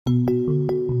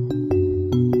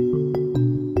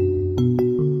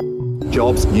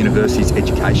Jobs, universities,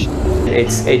 education.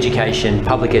 It's education,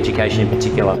 public education in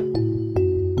particular.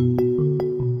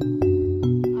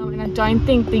 And I don't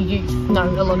think the youth know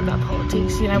a lot about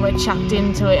politics. You know, we're chucked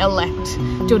in to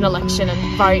do an election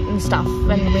and vote and stuff,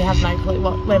 and we have no clue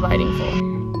what we're voting for.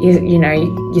 You know,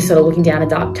 you're sort of looking down a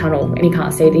dark tunnel and you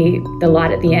can't see the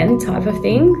light at the end type of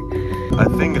thing. I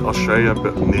think Australia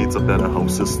needs a better health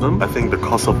system. I think the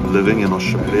cost of living in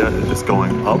Australia is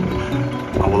going up.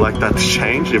 I would like that to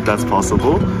change if that's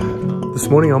possible. This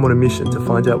morning I'm on a mission to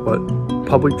find out what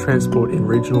public transport in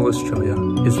regional Australia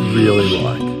is really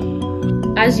like.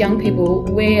 As young people,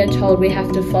 we are told we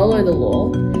have to follow the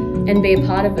law and be a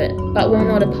part of it, but we're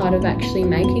not a part of actually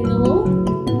making the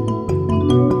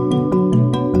law.